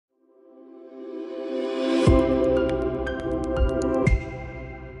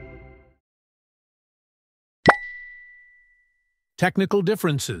Technical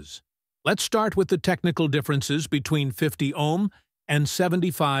differences. Let's start with the technical differences between 50 ohm and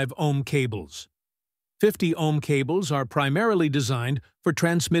 75 ohm cables. 50 ohm cables are primarily designed for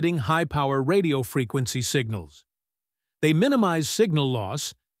transmitting high-power radio frequency signals. They minimize signal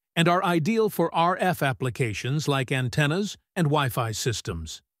loss and are ideal for RF applications like antennas and Wi-Fi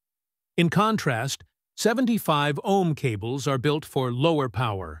systems. In contrast, 75 ohm cables are built for lower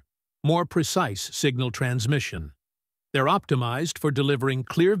power, more precise signal transmission. They're optimized for delivering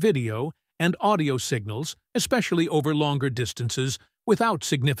clear video and audio signals, especially over longer distances, without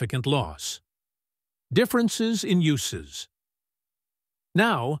significant loss. Differences in uses.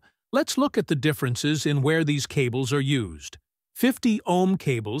 Now, let's look at the differences in where these cables are used. 50 ohm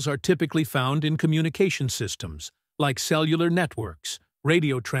cables are typically found in communication systems, like cellular networks,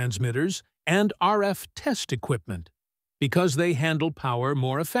 radio transmitters, and RF test equipment, because they handle power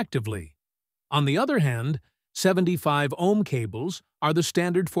more effectively. On the other hand, 75 ohm cables are the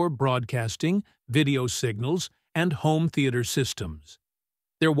standard for broadcasting, video signals, and home theater systems.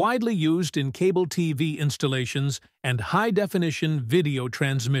 They're widely used in cable TV installations and high-definition video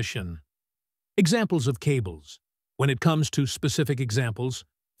transmission. Examples of cables. When it comes to specific examples,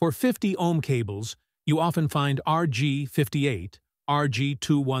 for 50 ohm cables, you often find RG58,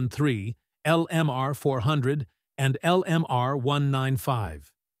 RG213, LMR400, and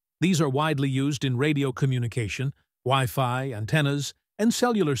LMR195. These are widely used in radio communication, Wi-Fi, antennas, and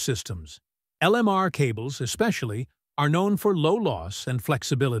cellular systems. LMR cables, especially, are known for low loss and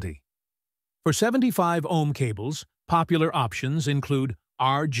flexibility. For 75 ohm cables, popular options include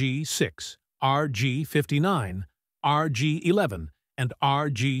RG6, RG59, RG11, and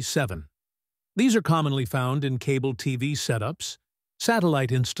RG7. These are commonly found in cable TV setups,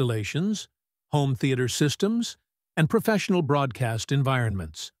 satellite installations, home theater systems, and professional broadcast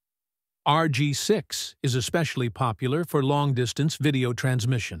environments. RG6 is especially popular for long-distance video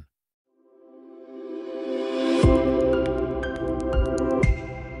transmission.